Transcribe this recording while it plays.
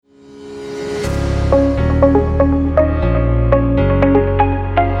Blessings,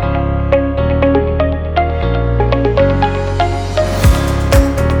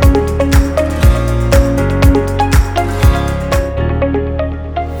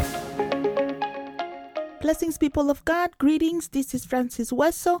 people of God. Greetings. This is Francis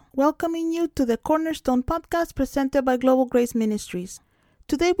Hueso, welcoming you to the Cornerstone podcast presented by Global Grace Ministries.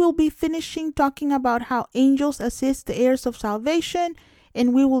 Today we'll be finishing talking about how angels assist the heirs of salvation,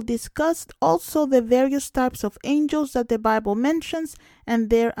 and we will discuss also the various types of angels that the Bible mentions and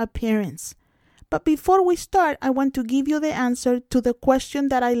their appearance. But before we start, I want to give you the answer to the question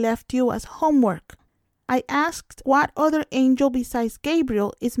that I left you as homework. I asked what other angel besides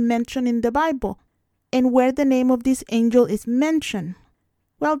Gabriel is mentioned in the Bible, and where the name of this angel is mentioned.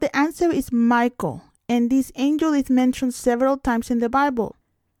 Well, the answer is Michael, and this angel is mentioned several times in the Bible.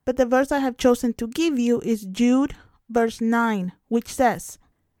 But the verse I have chosen to give you is Jude, verse 9, which says,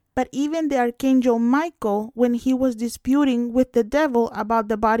 "But even the archangel Michael, when he was disputing with the devil about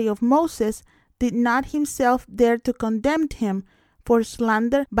the body of Moses, did not himself dare to condemn him for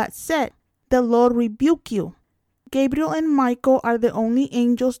slander, but said, 'The Lord rebuke you.'" Gabriel and Michael are the only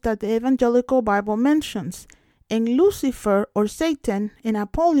angels that the Evangelical Bible mentions, and Lucifer or Satan and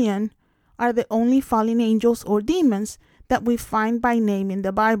Apollyon are the only fallen angels or demons that we find by name in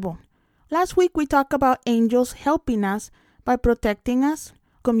the Bible. Last week we talked about angels helping us by protecting us,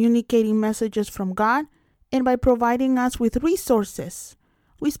 communicating messages from God, and by providing us with resources.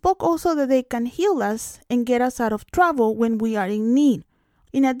 We spoke also that they can heal us and get us out of trouble when we are in need.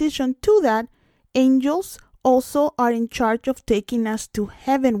 In addition to that, angels also are in charge of taking us to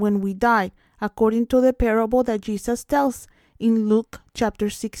heaven when we die, according to the parable that Jesus tells in Luke chapter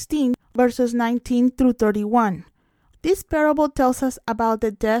 16, verses 19 through 31. This parable tells us about the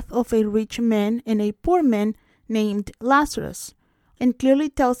death of a rich man and a poor man named Lazarus, and clearly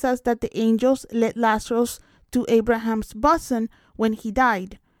tells us that the angels led Lazarus to Abraham's bosom when he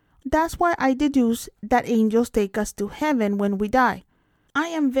died. That's why I deduce that angels take us to heaven when we die. I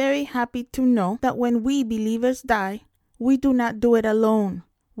am very happy to know that when we believers die, we do not do it alone.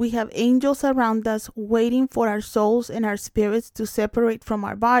 We have angels around us waiting for our souls and our spirits to separate from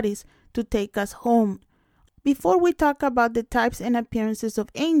our bodies to take us home. Before we talk about the types and appearances of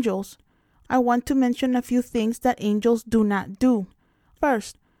angels, I want to mention a few things that angels do not do.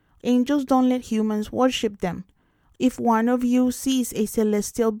 First, angels don't let humans worship them. If one of you sees a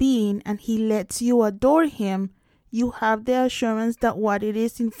celestial being and he lets you adore him, you have the assurance that what it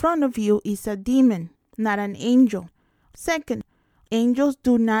is in front of you is a demon, not an angel. Second, angels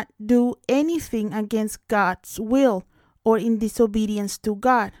do not do anything against God's will or in disobedience to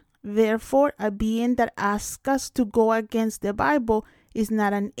God. Therefore, a being that asks us to go against the Bible is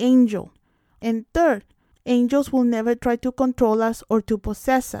not an angel. And third, angels will never try to control us or to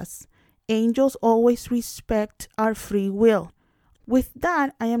possess us. Angels always respect our free will. With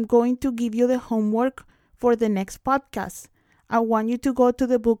that, I am going to give you the homework for the next podcast. I want you to go to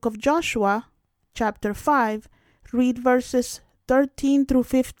the book of Joshua, chapter 5, read verses 13 through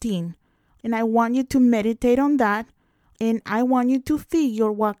 15. And I want you to meditate on that, and I want you to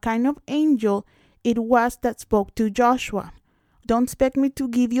figure what kind of angel it was that spoke to Joshua. Don't expect me to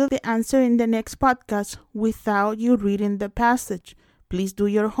give you the answer in the next podcast without you reading the passage. Please do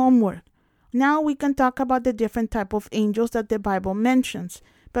your homework. Now we can talk about the different type of angels that the Bible mentions.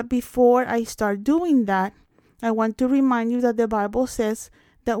 But before I start doing that, I want to remind you that the Bible says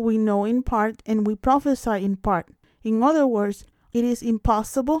that we know in part and we prophesy in part. In other words, it is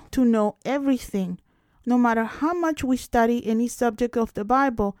impossible to know everything. No matter how much we study any subject of the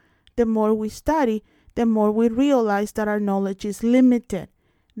Bible, the more we study, the more we realize that our knowledge is limited.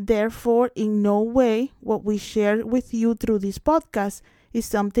 Therefore, in no way what we share with you through this podcast is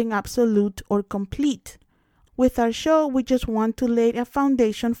something absolute or complete. With our show, we just want to lay a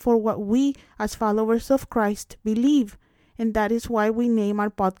foundation for what we, as followers of Christ, believe, and that is why we name our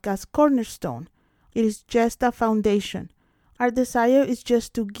podcast Cornerstone. It is just a foundation. Our desire is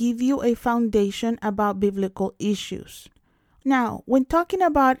just to give you a foundation about biblical issues. Now, when talking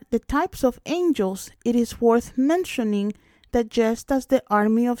about the types of angels, it is worth mentioning that just as the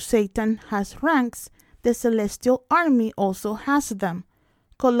army of Satan has ranks, the celestial army also has them.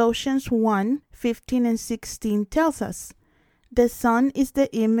 Colossians 1:15 and 16 tells us, "The Son is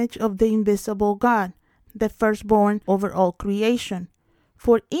the image of the invisible God, the firstborn over all creation.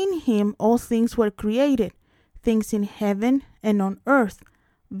 For in him all things were created, things in heaven and on earth,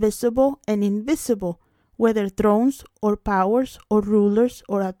 visible and invisible, whether thrones or powers or rulers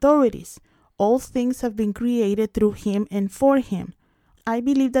or authorities. All things have been created through him and for him." I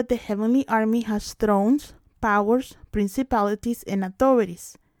believe that the heavenly army has thrones, powers, principalities, and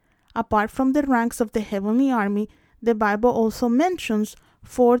authorities. Apart from the ranks of the heavenly army, the Bible also mentions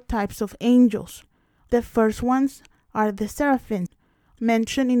 4 types of angels. The first ones are the seraphim,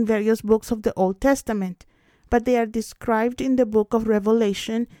 mentioned in various books of the Old Testament, but they are described in the book of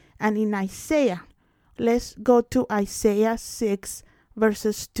Revelation and in Isaiah. Let's go to Isaiah 6,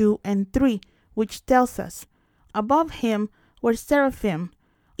 verses 2 and 3, which tells us, "Above him were seraphim,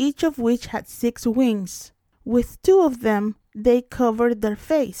 each of which had 6 wings. With 2 of them they covered their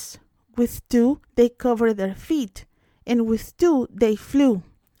face, with 2 they covered their feet, and with 2 they flew.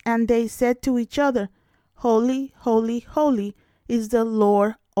 And they said to each other, Holy, holy, holy is the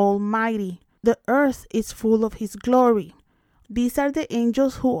Lord Almighty. The earth is full of his glory." These are the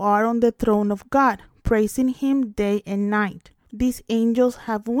angels who are on the throne of God, praising him day and night. These angels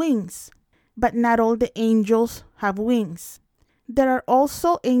have wings, but not all the angels have wings. There are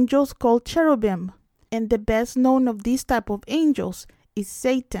also angels called cherubim, and the best known of this type of angels is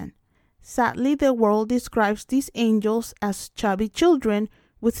Satan. Sadly, the world describes these angels as chubby children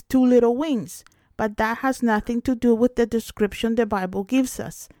with 2 little wings, but that has nothing to do with the description the Bible gives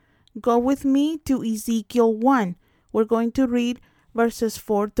us. Go with me to Ezekiel 1. We're going to read verses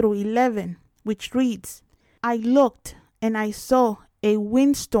 4 through 11, which reads, "I looked, and I saw a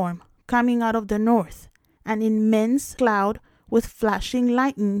windstorm coming out of the north, an immense cloud with flashing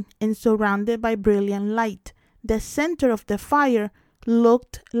lightning and surrounded by brilliant light. The center of the fire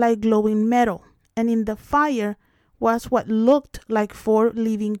looked like glowing metal, and in the fire was what looked like 4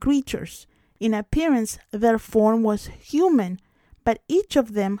 living creatures. In appearance, their form was human, but each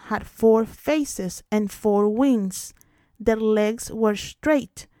of them had 4 faces and 4 wings. Their legs were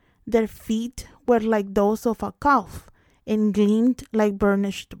straight, their feet were like those of a calf, and gleamed like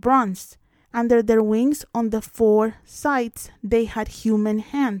burnished bronze. Under their wings on the 4 sides they had human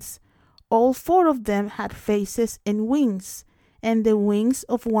hands. All 4 of them had faces and wings, and the wings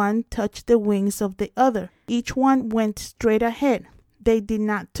of one touched the wings of the other. Each one went straight ahead. They did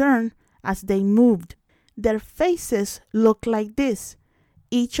not turn as they moved. Their faces looked like this.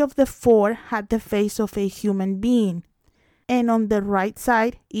 Each of the 4 had the face of a human being. And on the right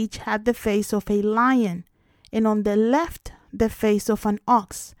side, each had the face of a lion, and on the left, the face of an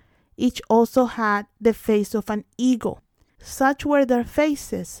ox. Each also had the face of an eagle. Such were their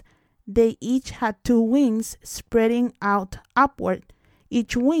faces. They each had 2 wings spreading out upward,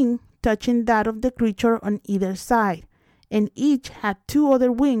 each wing touching that of the creature on either side, and each had 2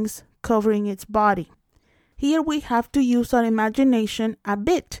 other wings covering its body." Here we have to use our imagination a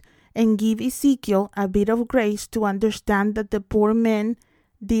bit and give Ezekiel a bit of grace to understand that the poor man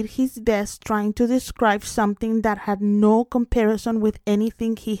did his best trying to describe something that had no comparison with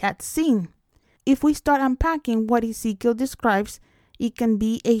anything he had seen. If we start unpacking what Ezekiel describes, it can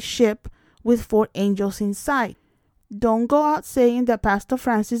be a ship with 4 angels inside. Don't go out saying that Pastor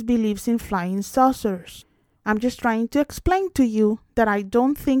Francis believes in flying saucers. I'm just trying to explain to you that I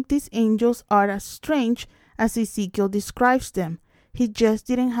don't think these angels are as strange as Ezekiel describes them. He just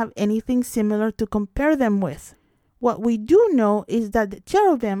didn't have anything similar to compare them with. What we do know is that the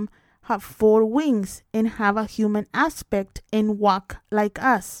cherubim have 4 wings and have a human aspect and walk like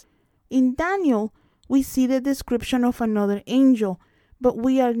us. In Daniel, we see the description of another angel, but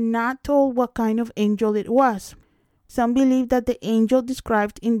we are not told what kind of angel it was. Some believe that the angel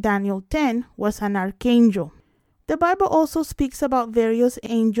described in Daniel 10 was an archangel. The Bible also speaks about various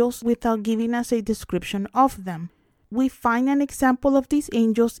angels without giving us a description of them. We find an example of these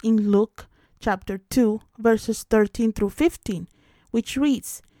angels in Luke chapter 2, verses 13 through 15, which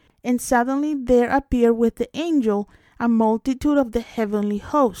reads, "And suddenly there appeared with the angel a multitude of the heavenly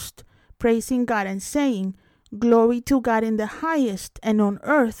host, praising God and saying, Glory to God in the highest, and on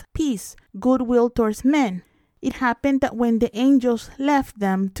earth peace, goodwill towards men. It happened that when the angels left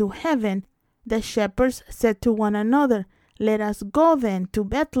them to heaven, the shepherds said to one another, Let us go then to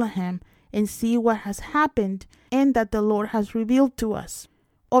Bethlehem and see what has happened and that the Lord has revealed to us."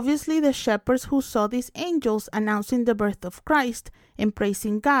 Obviously, the shepherds who saw these angels announcing the birth of Christ and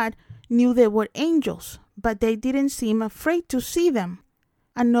praising God knew they were angels, but they didn't seem afraid to see them.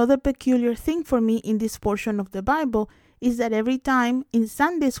 Another peculiar thing for me in this portion of the Bible is that every time in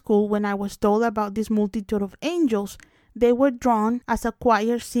Sunday school when I was told about this multitude of angels, they were drawn as a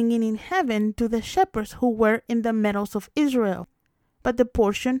choir singing in heaven to the shepherds who were in the meadows of Israel. But the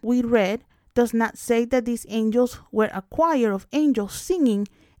portion we read does not say that these angels were a choir of angels singing,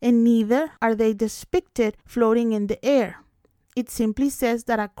 and neither are they depicted floating in the air. It simply says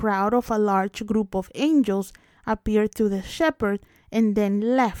that a crowd of a large group of angels appeared to the shepherd and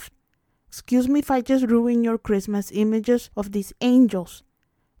then left. Excuse me if I just ruin your Christmas images of these angels.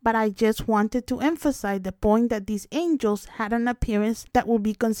 But I just wanted to emphasize the point that these angels had an appearance that would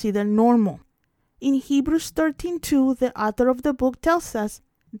be considered normal. In Hebrews 13:2, the author of the book tells us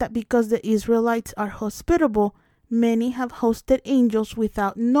that because the Israelites are hospitable, many have hosted angels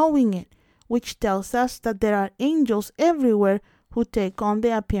without knowing it, which tells us that there are angels everywhere who take on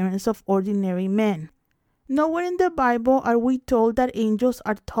the appearance of ordinary men. Nowhere in the Bible are we told that angels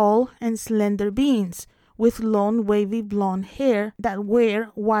are tall and slender beings with long wavy blonde hair that wear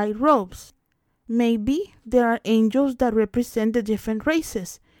white robes. Maybe there are angels that represent the different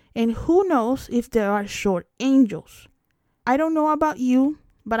races, and who knows if there are short angels. I don't know about you,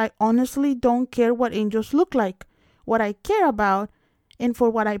 but I honestly don't care what angels look like. What I care about, and for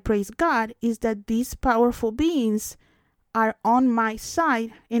what I praise God, is that these powerful beings are on my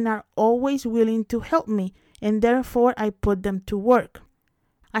side and are always willing to help me, and therefore I put them to work.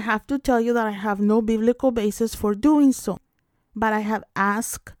 I have to tell you that I have no biblical basis for doing so, but I have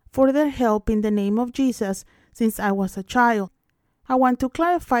asked for their help in the name of Jesus since I was a child. I want to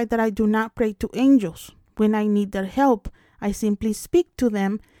clarify that I do not pray to angels. When I need their help, I simply speak to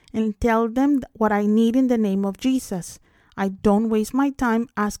them and tell them what I need in the name of Jesus. I don't waste my time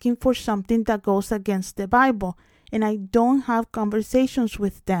asking for something that goes against the Bible, and I don't have conversations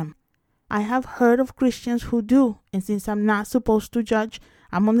with them. I have heard of Christians who do, and since I'm not supposed to judge,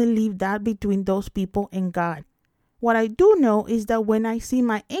 I'm going to leave that between those people and God. What I do know is that when I see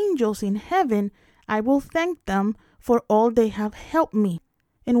my angels in heaven, I will thank them for all they have helped me.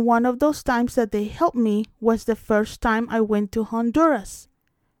 And one of those times that they helped me was the first time I went to Honduras.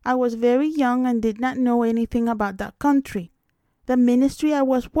 I was very young and did not know anything about that country. The ministry I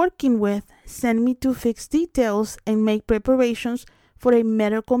was working with sent me to fix details and make preparations for a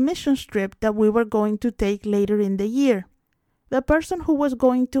medical mission trip that we were going to take later in the year. The person who was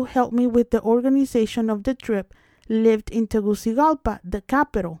going to help me with the organization of the trip lived in Tegucigalpa, the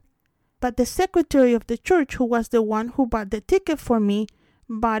capital. But the secretary of the church, who was the one who bought the ticket for me,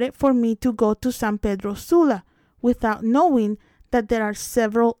 bought it for me to go to San Pedro Sula, without knowing that there are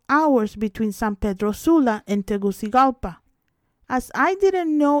several hours between San Pedro Sula and Tegucigalpa. As I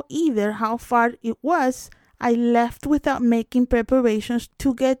didn't know either how far it was, I left without making preparations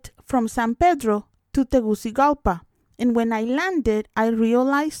to get from San Pedro to Tegucigalpa. And when I landed, I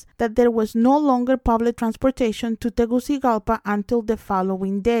realized that there was no longer public transportation to Tegucigalpa until the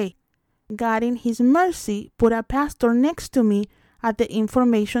following day. God in His mercy put a pastor next to me at the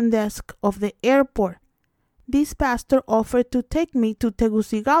information desk of the airport. This pastor offered to take me to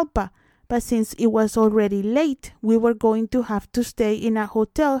Tegucigalpa, but since it was already late, we were going to have to stay in a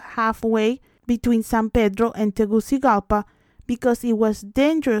hotel halfway between San Pedro and Tegucigalpa because it was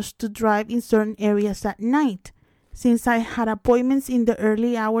dangerous to drive in certain areas at night. Since I had appointments in the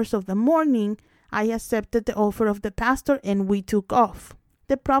early hours of the morning, I accepted the offer of the pastor and we took off.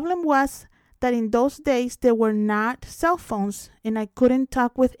 The problem was that in those days there were not cell phones and I couldn't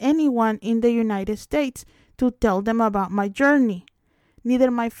talk with anyone in the United States to tell them about my journey. Neither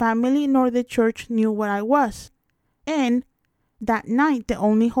my family nor the church knew where I was. And that night the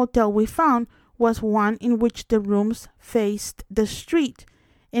only hotel we found was one in which the rooms faced the street.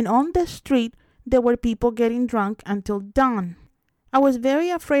 And on the street there were people getting drunk until dawn. I was very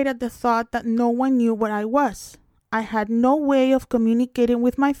afraid at the thought that no one knew where I was. I had no way of communicating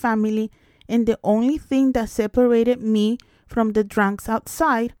with my family, and the only thing that separated me from the drunks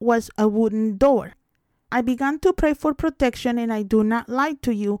outside was a wooden door. I began to pray for protection, and I do not lie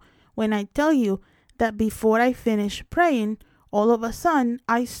to you when I tell you that before I finished praying, all of a sudden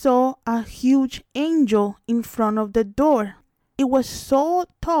I saw a huge angel in front of the door. It was so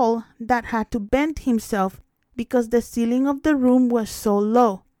tall that had to bend himself because the ceiling of the room was so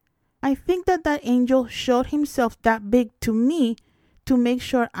low. I think that angel showed himself that big to me to make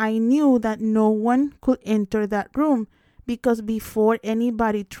sure I knew that no one could enter that room, because before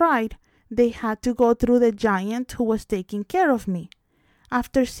anybody tried, they had to go through the giant who was taking care of me.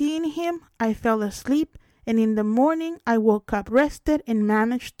 After seeing him, I fell asleep, and in the morning I woke up rested and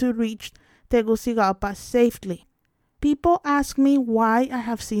managed to reach Tegucigalpa safely. People ask me why I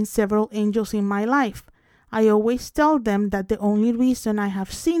have seen several angels in my life. I always tell them that the only reason I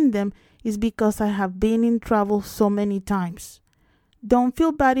have seen them is because I have been in trouble so many times. Don't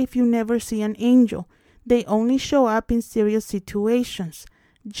feel bad if you never see an angel. They only show up in serious situations.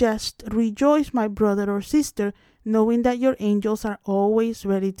 Just rejoice, my brother or sister, knowing that your angels are always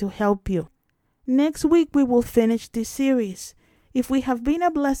ready to help you. Next week we will finish this series. If we have been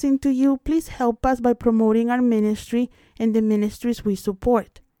a blessing to you, please help us by promoting our ministry and the ministries we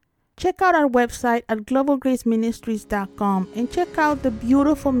support. Check out our website at globalgraceministries.com and check out the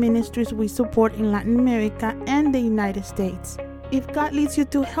beautiful ministries we support in Latin America and the United States. If God leads you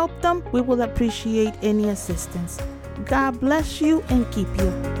to help them, we will appreciate any assistance. God bless you and keep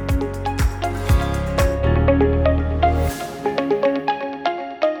you.